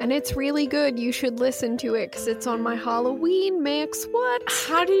 And it's really good. You should listen to it because it's on my Halloween mix. What?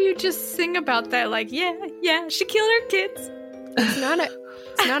 How do you just sing about that? Like, yeah, she killed her kids.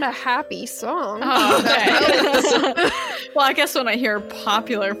 It's not a happy song. Oh, okay. Well, I guess when I hear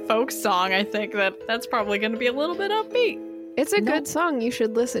popular folk song, I think that's probably going to be a little bit upbeat. It's a good song. You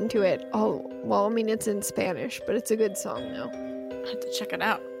should listen to it. Oh, well, I mean, it's in Spanish, but it's a good song now. I have to check it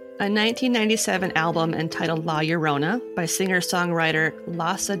out. A 1997 album entitled La Llorona by singer-songwriter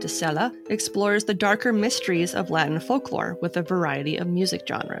Lassa de Sela explores the darker mysteries of Latin folklore with a variety of music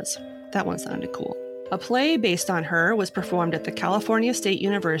genres. That one sounded cool. A play based on her was performed at the California State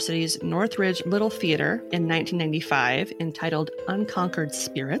University's Northridge Little Theater in 1995 entitled Unconquered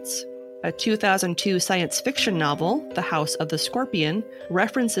Spirits. A 2002 science fiction novel, The House of the Scorpion,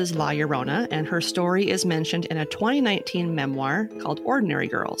 references La Llorona, and her story is mentioned in a 2019 memoir called Ordinary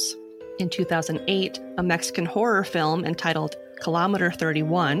Girls. In 2008, a Mexican horror film entitled Kilometer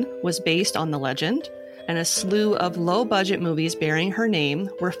 31 was based on the legend, and a slew of low-budget movies bearing her name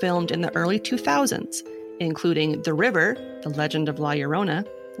were filmed in the early 2000s, including The River, The Legend of La Llorona,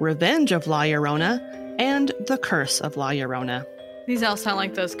 Revenge of La Llorona, and The Curse of La Llorona. These all sound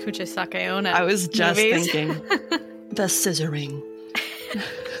like those Kuche Sakeona I was just movies. thinking. The Scissoring.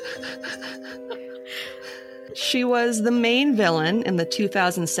 She was the main villain in the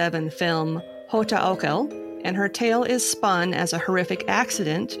 2007 film Hotaokel, and her tale is spun as a horrific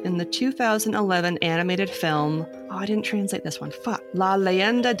accident in the 2011 animated film, I didn't translate this one, La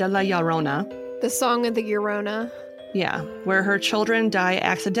Leyenda de la Llorona. The Song of the Llorona. Yeah, where her children die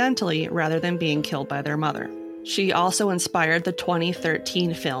accidentally rather than being killed by their mother. She also inspired the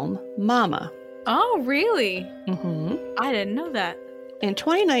 2013 film Mama. Oh, really? Mm-hmm. I didn't know that. In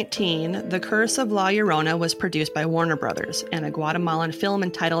 2019, The Curse of La Llorona was produced by Warner Brothers, and a Guatemalan film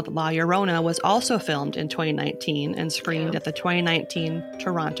entitled La Llorona was also filmed in 2019 and screened at the 2019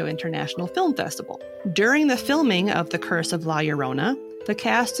 Toronto International Film Festival. During the filming of The Curse of La Llorona, the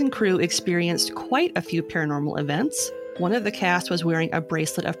cast and crew experienced quite a few paranormal events. One of the cast was wearing a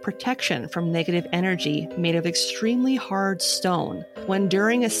bracelet of protection from negative energy made of extremely hard stone, when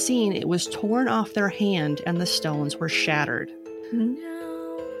during a scene it was torn off their hand and the stones were shattered.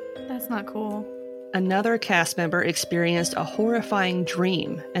 No, that's not cool. Another cast member experienced a horrifying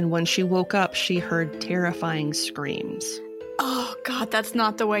dream, and when she woke up, she heard terrifying screams. Oh, God, that's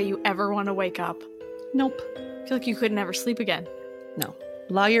not the way you ever want to wake up. Nope. I feel like you could never sleep again. No.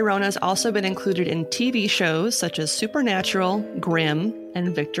 La Llorona has also been included in TV shows such as Supernatural, Grimm,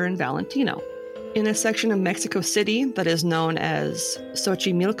 and Victor and Valentino. In a section of Mexico City that is known as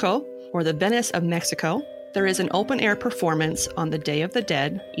Xochimilco, or the Venice of Mexico, there is an open-air performance on the Day of the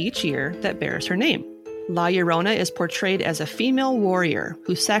Dead each year that bears her name. La Llorona is portrayed as a female warrior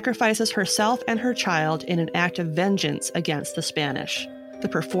who sacrifices herself and her child in an act of vengeance against the Spanish. The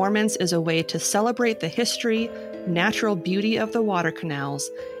performance is a way to celebrate the history, natural beauty of the water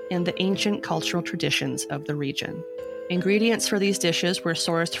canals, and the ancient cultural traditions of the region. Ingredients for these dishes were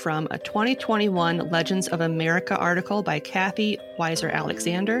sourced from a 2021 Legends of America article by Kathy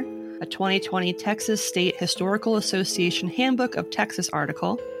Weiser-Alexander, a 2020 Texas State Historical Association Handbook of Texas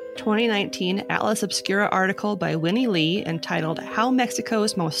article, 2019 Atlas Obscura article by Winnie Lee entitled How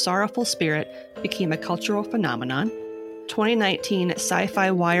Mexico's Most Sorrowful Spirit Became a Cultural Phenomenon, 2019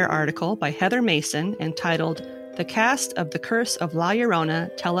 Sci-Fi Wire article by Heather Mason entitled The Cast of The Curse of La Llorona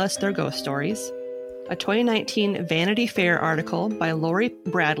Tell Us Their Ghost Stories, a 2019 Vanity Fair article by Lori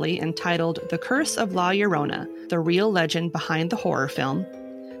Bradley entitled The Curse of La Llorona, The Real Legend Behind the Horror Film,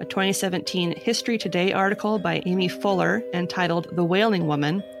 a 2017 History Today article by Amy Fuller entitled The Wailing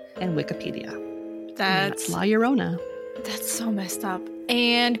Woman, and Wikipedia. That's La Llorona. That's so messed up.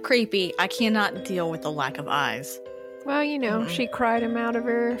 And creepy. I cannot deal with the lack of eyes. Well, you know, she cried him out of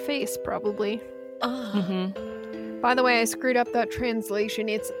her face, probably. By the way, I screwed up that translation.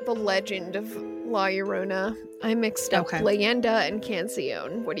 It's The Legend of La Llorona. I mixed up Leyenda and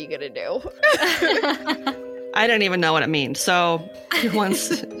Canción. What are you going to do? I don't even know what it means. So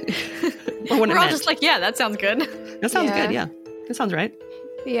once we're all just like, yeah, that sounds good. That sounds good. Yeah, that sounds right.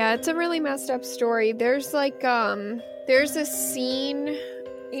 Yeah, it's a really messed up story. There's like, there's a scene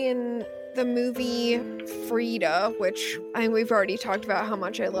in the movie Frida, which we've already talked about how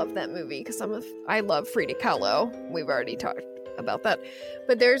much I love that movie because I love Frida Kahlo. We've already talked about that.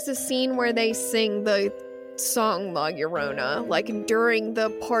 But there's a scene where they sing the song La Llorona, like during the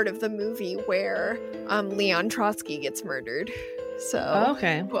part of the movie where Leon Trotsky gets murdered. So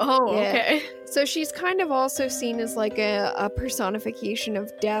okay. Oh, yeah. Okay. So she's kind of also seen as like a personification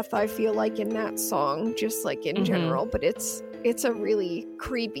of death, I feel like, in that song, just like in general. But it's a really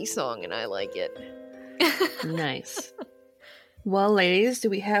creepy song and I like it. Nice. Well, ladies, do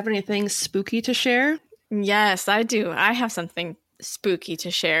we have anything spooky to share? Yes, I do. I have something spooky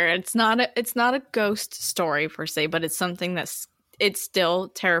to share. It's not a ghost story per se, but it's something it still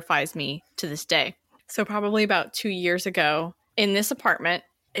terrifies me to this day. So probably about 2 years ago in this apartment,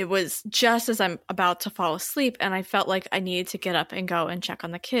 it was just as I'm about to fall asleep and I felt like I needed to get up and go and check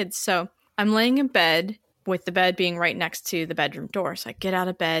on the kids. So I'm laying in bed with the bed being right next to the bedroom door. So I get out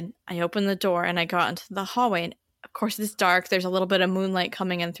of bed, I open the door and I go out into the hallway. And of course it's dark. There's a little bit of moonlight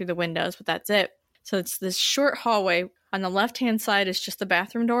coming in through the windows, but that's it. So it's this short hallway. On the left-hand side is just the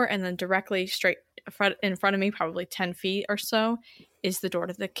bathroom door. And then directly straight in front of me, probably 10 feet or so, is the door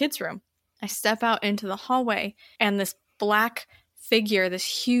to the kids' room. I step out into the hallway and this black figure, this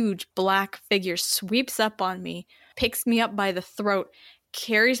huge black figure sweeps up on me, picks me up by the throat,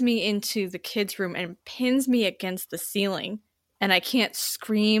 carries me into the kids' room and pins me against the ceiling. And I can't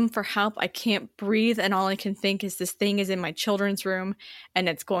scream for help. I can't breathe. And all I can think is this thing is in my children's room and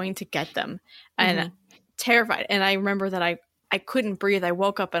it's going to get them. And terrified. And I remember that I couldn't breathe. I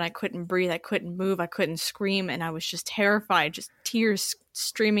woke up and I couldn't breathe. I couldn't move. I couldn't scream. And I was just terrified, just tears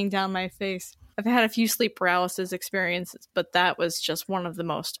streaming down my face. I've had a few sleep paralysis experiences, but that was just one of the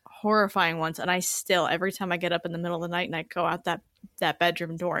most horrifying ones. And I still, every time I get up in the middle of the night and I go out that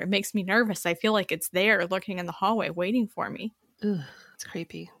bedroom door, it makes me nervous. I feel like it's there lurking in the hallway waiting for me. Ugh, it's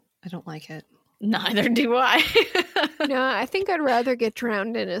creepy. I don't like it. Neither do I. No, I think I'd rather get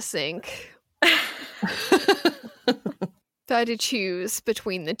drowned in a sink. If I had to choose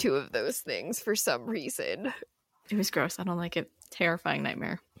between the two of those things for some reason. It was gross. I don't like it. Terrifying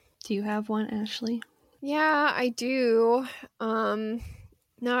nightmare. Do you have one, Ashley? Yeah, I do.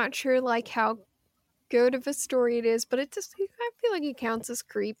 Not sure like how good of a story it is, but I feel like it counts as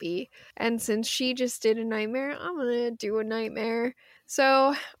creepy. And since she just did a nightmare, I'm gonna do a nightmare.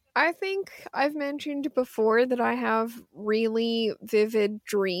 So I think I've mentioned before that I have really vivid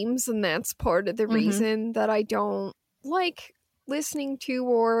dreams, and that's part of the reason that I don't like listening to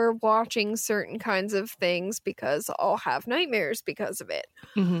or watching certain kinds of things, because I'll have nightmares because of it.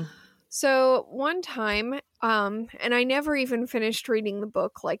 So one time, and I never even finished reading the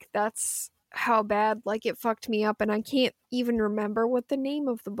book, like that's how bad like it fucked me up, and I can't even remember what the name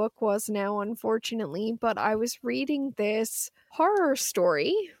of the book was now, unfortunately, but I was reading this horror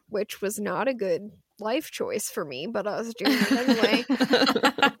story, which was not a good life choice for me, but I was doing it anyway.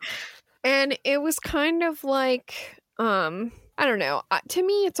 And it was kind of like I don't know, to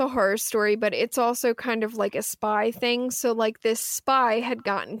me it's a horror story, but it's also kind of like a spy thing. So like this spy had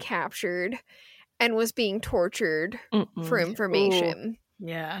gotten captured and was being tortured for information. Ooh.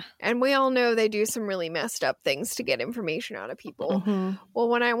 Yeah. And we all know they do some really messed up things to get information out of people. Well,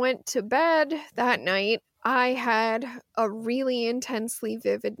 when I went to bed that night, I had a really intensely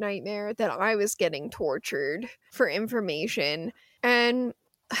vivid nightmare that I was getting tortured for information. And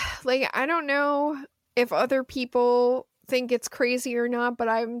like, I don't know if other people think it's crazy or not, but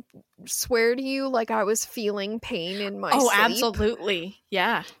I swear to you, like I was feeling pain in my sleep. Absolutely.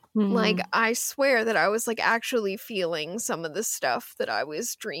 Yeah. Like I swear that I was like actually feeling some of the stuff that I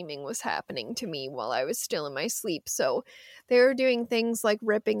was dreaming was happening to me while I was still in my sleep. So they were doing things like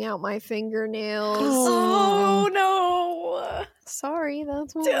ripping out my fingernails. Oh no. Sorry,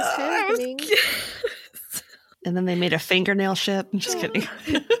 that's what was happening. And then they made a fingernail ship. I'm just kidding.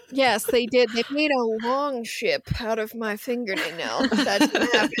 Yes, they did. They made a long ship out of my fingernail. That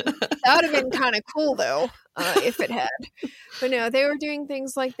didn't happen. That would have been kind of cool, though, if it had. But no, they were doing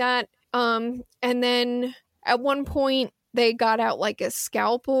things like that. And then at one point, they got out like a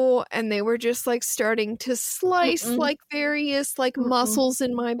scalpel, and they were just like starting to slice like various like muscles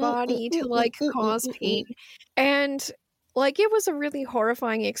in my body to like cause pain. And like it was a really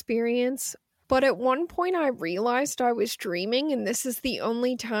horrifying experience. But at one point I realized I was dreaming, and this is the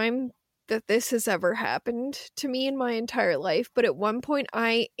only time that this has ever happened to me in my entire life. But at one point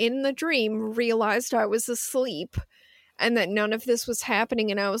I, in the dream, realized I was asleep and that none of this was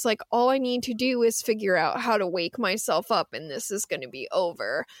happening. And I was like, all I need to do is figure out how to wake myself up and this is going to be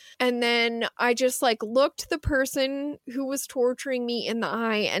over. And then I just like looked the person who was torturing me in the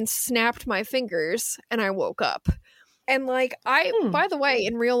eye and snapped my fingers, and I woke up. And like by the way,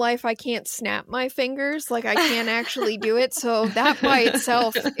 in real life, I can't snap my fingers. Like I can't actually do it. So that by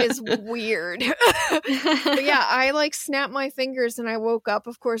itself is weird. But yeah, I like snapped my fingers and I woke up.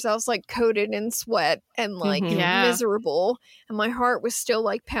 Of course, I was like coated in sweat and like miserable. And my heart was still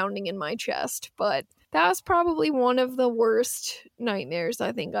like pounding in my chest. But that was probably one of the worst nightmares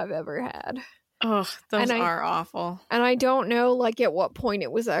I think I've ever had. Oh, those are awful. And I don't know, like, at what point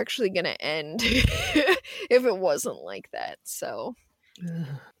it was actually going to end if it wasn't like that, so.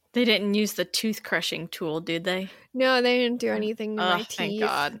 They didn't use the tooth crushing tool, did they? No, they didn't do anything to my teeth. Thank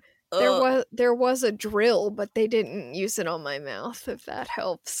God. There was a drill, but they didn't use it on my mouth, if that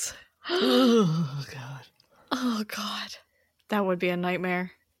helps. Oh, God. Oh, God. That would be a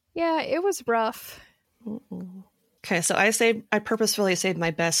nightmare. Yeah, it was rough. Okay, so I purposefully saved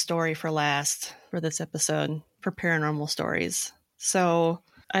my best story for last for this episode for paranormal stories. So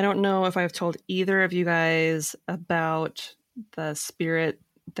I don't know if I've told either of you guys about the spirit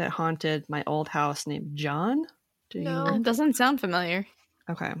that haunted my old house named John. No. It doesn't sound familiar.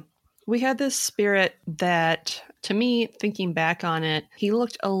 Okay. We had this spirit that, to me, thinking back on it, he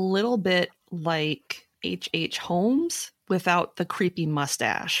looked a little bit like H.H. Holmes without the creepy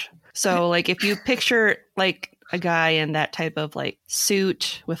mustache. So, like, if you picture, like, a guy in that type of, like,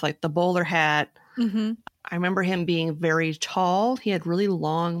 suit with, like, the bowler hat, Mm-hmm. I remember him being very tall. He had really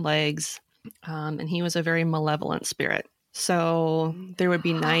long legs, and he was a very malevolent spirit. So there would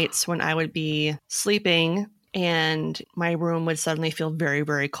be nights when I would be sleeping and my room would suddenly feel very,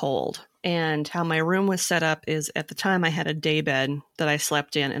 very cold. And how my room was set up is, at the time I had a day bed that I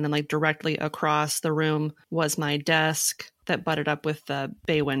slept in, and then like directly across the room was my desk that butted up with the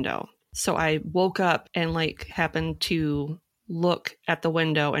bay window. So I woke up and like happened to look at the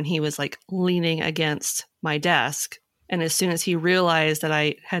window, and he was like leaning against my desk. And as soon as he realized that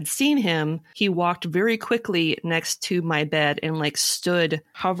I had seen him, he walked very quickly next to my bed and like stood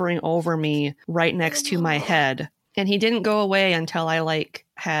hovering over me right next to my head. And he didn't go away until I like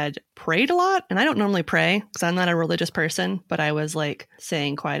had prayed a lot. And I don't normally pray because I'm not a religious person, but I was like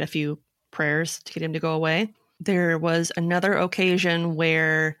saying quite a few prayers to get him to go away. There was another occasion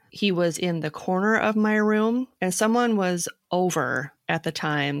where he was in the corner of my room and someone was over at the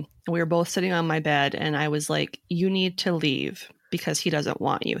time. And we were both sitting on my bed and I was like, you need to leave because he doesn't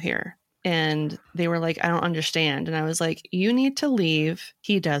want you here. And they were like, I don't understand. And I was like, you need to leave.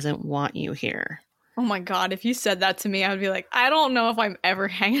 He doesn't want you here. Oh my God, if you said that to me, I would be like, I don't know if I'm ever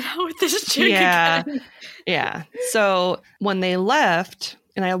hanging out with this chick Yeah. again. Yeah. So when they left,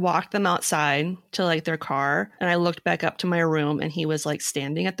 and I walked them outside to like their car, and I looked back up to my room and he was like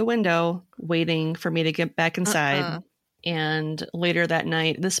standing at the window waiting for me to get back inside. And later that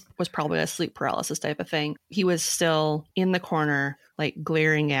night, this was probably a sleep paralysis type of thing. He was still in the corner, like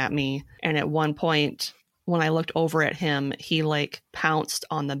glaring at me. And at one point, when I looked over at him, he like pounced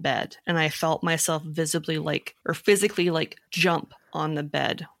on the bed, and I felt myself visibly like, or physically like jump on the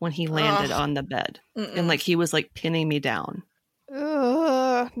bed when he landed on the bed. And like he was like pinning me down.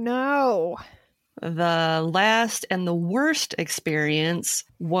 Ugh, no. The last and the worst experience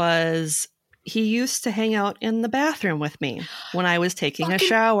was he used to hang out in the bathroom with me when I was taking a Fucking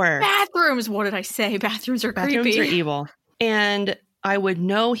shower. Bathrooms, what did I say? Bathrooms are Bathrooms creepy. are evil. And I would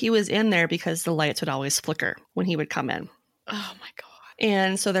know he was in there because the lights would always flicker when he would come in. Oh my God.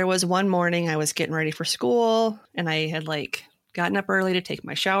 And so there was one morning I was getting ready for school, and I had like gotten up early to take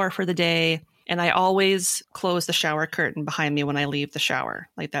my shower for the day. And I always close the shower curtain behind me when I leave the shower.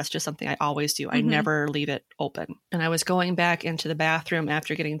 Like, that's just something I always do. I never leave it open. And I was going back into the bathroom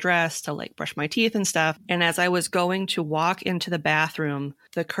after getting dressed to like brush my teeth and stuff. And as I was going to walk into the bathroom,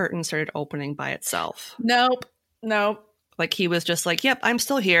 the curtain started opening by itself. Nope. Like, he was just like, yep, I'm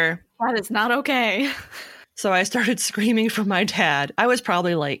still here. That is not okay. So I started screaming for my dad. I was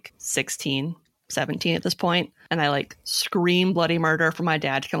probably like 16, 17 at this point. And I like scream bloody murder for my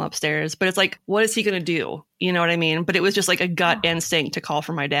dad to come upstairs. But it's like, what is he going to do? You know what I mean? But it was just like a gut instinct to call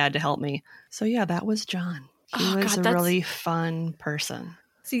for my dad to help me. So yeah, that was John. He was a really fun person.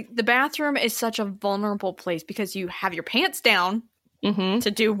 See, the bathroom is such a vulnerable place because you have your pants down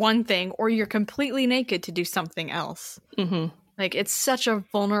to do one thing, or you're completely naked to do something else. Like, it's such a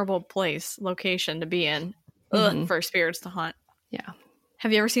vulnerable location to be in for spirits to haunt. Yeah.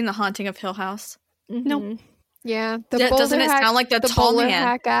 Have you ever seen The Haunting of Hill House? Nope. Yeah. Doesn't it sound like the tall bowler man?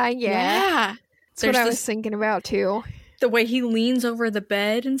 hat guy? Yeah. That's what I was this- thinking about too. The way he leans over the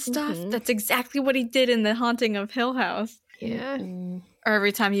bed and stuff. That's exactly what he did in The Haunting of Hill House. Yeah. Or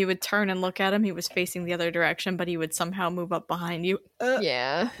every time you would turn and look at him, he was facing the other direction, but he would somehow move up behind you.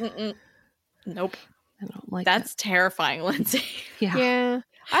 Yeah. Nope. I don't like That's terrifying, Lindsay. that. Yeah.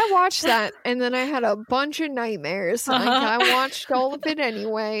 I watched that and then I had a bunch of nightmares. Like, I watched all of it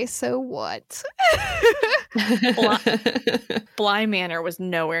anyway, so what? Bly Manor was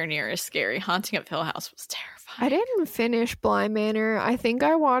nowhere near as scary. Haunting of Hill House was terrifying. I didn't finish Bly Manor. I think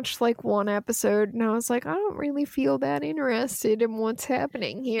I watched like one episode and I was like, I don't really feel that interested in what's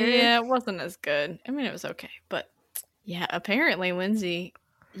happening here. Yeah, it wasn't as good. I mean, it was okay. But yeah, apparently, Lindsay,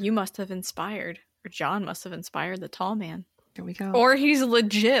 you must have inspired, or John must have inspired the tall man. Here we go. Or he's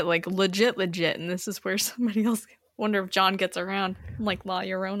legit. And this is where somebody else, wonder if John gets around, like La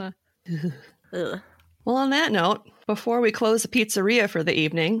Llorona. Ugh. Well, on that note, before we close the pizzeria for the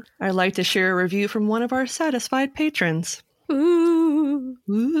evening, I'd like to share a review from one of our satisfied patrons. Ooh.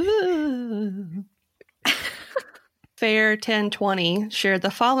 Ooh. Fair1020 shared the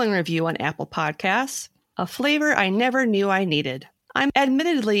following review on Apple Podcasts. A flavor I never knew I needed. I'm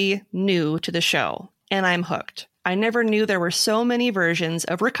admittedly new to the show, and I'm hooked. I never knew there were so many versions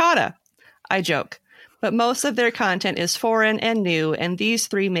of ricotta. I joke, but most of their content is foreign and new, and these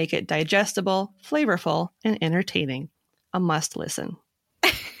three make it digestible, flavorful, and entertaining. A must listen.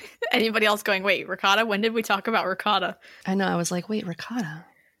 Anybody else going, wait, ricotta? When did we talk about ricotta? I know, I was like, wait, ricotta?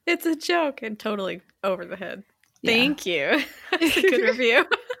 It's a joke and totally over the head. Yeah. Thank you. That's a good review.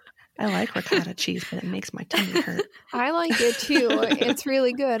 I like ricotta cheese, but it makes my tummy hurt. I like it too. It's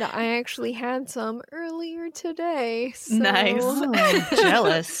really good. I actually had some earlier today. So. Nice. Oh,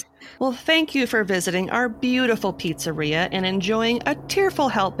 jealous. Well, thank you for visiting our beautiful pizzeria and enjoying a tearful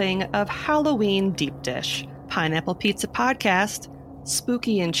helping of Halloween deep dish. Pineapple Pizza Podcast,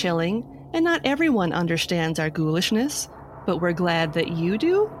 spooky and chilling, and not everyone understands our ghoulishness, but we're glad that you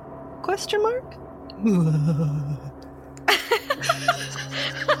do? ?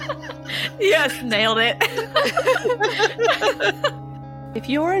 Yes, nailed it. If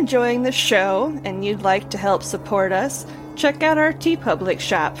you're enjoying the show and you'd like to help support us, check out our TeePublic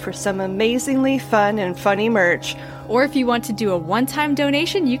shop for some amazingly fun and funny merch. Or if you want to do a one-time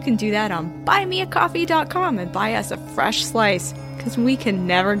donation, you can do that on buymeacoffee.com and buy us a fresh slice, because we can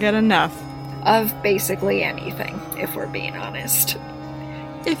never get enough. Of basically anything, if we're being honest.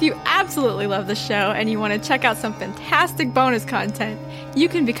 If you absolutely love the show and you want to check out some fantastic bonus content, you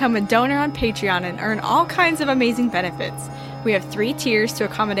can become a donor on Patreon and earn all kinds of amazing benefits. We have 3 tiers to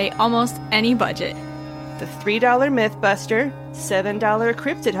accommodate almost any budget. The $3 Mythbuster, $7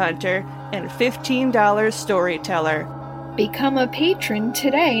 Cryptid Hunter, and $15 Storyteller. Become a patron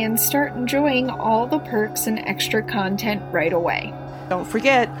today and start enjoying all the perks and extra content right away. Don't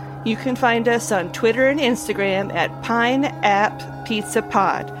forget, you can find us on Twitter and Instagram at PineApp Pizza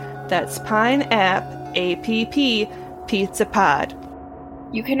Pod. That's PineApp APP Pizza Pod.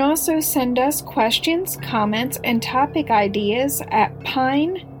 You can also send us questions, comments, and topic ideas at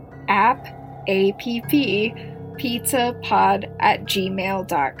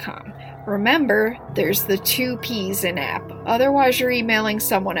pineappizzapod@gmail.com. Remember, there's the 2 P's in app. Otherwise, you're emailing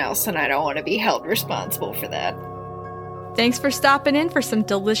someone else, and I don't want to be held responsible for that. Thanks for stopping in for some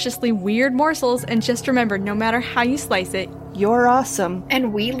deliciously weird morsels, and just remember, no matter how you slice it, you're awesome.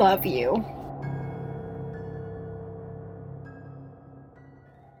 And we love you.